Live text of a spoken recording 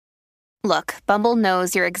Look, Bumble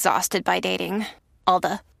knows you're exhausted by dating. All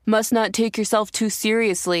the must not take yourself too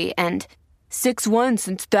seriously and 6'1"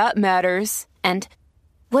 since that matters. And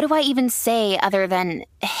what do I even say other than,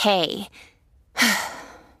 hey?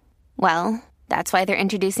 Well, that's why they're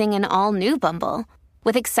introducing an all-new Bumble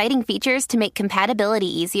with exciting features to make compatibility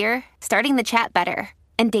easier, starting the chat better,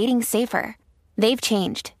 and dating safer. They've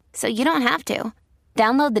changed, so you don't have to.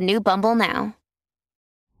 Download the new Bumble now.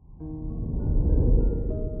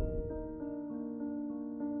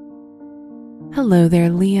 Hello there,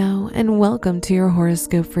 Leo, and welcome to your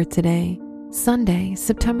horoscope for today, Sunday,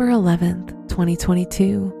 September 11th,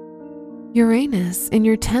 2022. Uranus in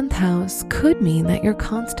your 10th house could mean that you're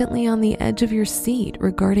constantly on the edge of your seat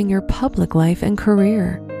regarding your public life and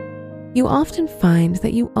career. You often find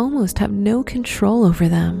that you almost have no control over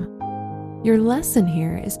them. Your lesson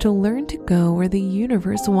here is to learn to go where the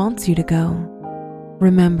universe wants you to go.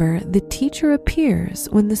 Remember, the teacher appears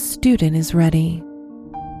when the student is ready.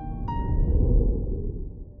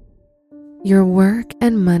 Your work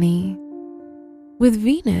and money. With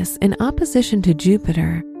Venus in opposition to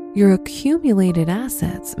Jupiter, your accumulated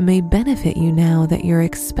assets may benefit you now that your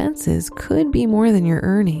expenses could be more than your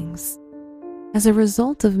earnings. As a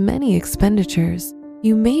result of many expenditures,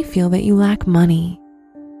 you may feel that you lack money.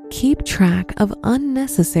 Keep track of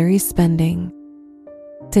unnecessary spending.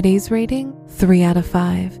 Today's rating, 3 out of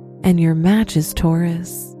 5, and your match is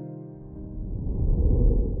Taurus.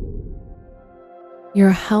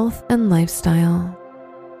 Your health and lifestyle.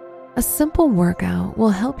 A simple workout will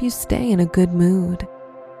help you stay in a good mood.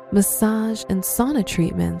 Massage and sauna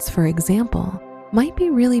treatments, for example, might be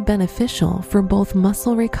really beneficial for both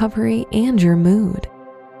muscle recovery and your mood.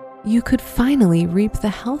 You could finally reap the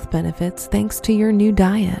health benefits thanks to your new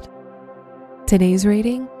diet. Today's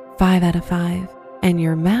rating, 5 out of 5, and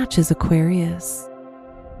your match is Aquarius.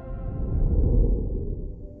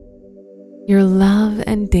 Your love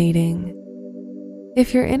and dating.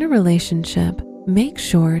 If you're in a relationship, make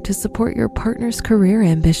sure to support your partner's career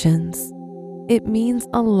ambitions. It means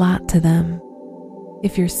a lot to them.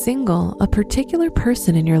 If you're single, a particular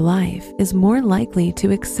person in your life is more likely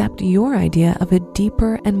to accept your idea of a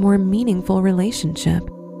deeper and more meaningful relationship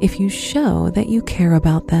if you show that you care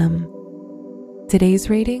about them. Today's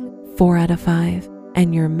rating, 4 out of 5,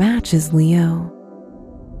 and your match is Leo.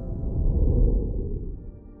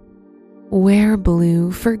 Wear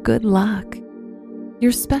blue for good luck.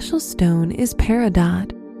 Your special stone is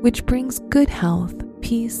peridot, which brings good health,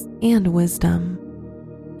 peace, and wisdom.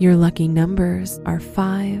 Your lucky numbers are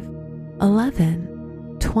 5,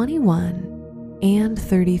 11, 21, and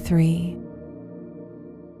 33.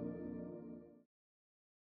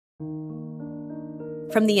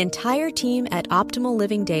 From the entire team at Optimal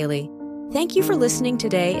Living Daily, thank you for listening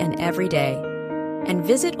today and every day. And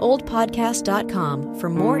visit oldpodcast.com for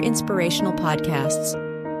more inspirational podcasts.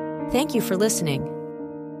 Thank you for listening.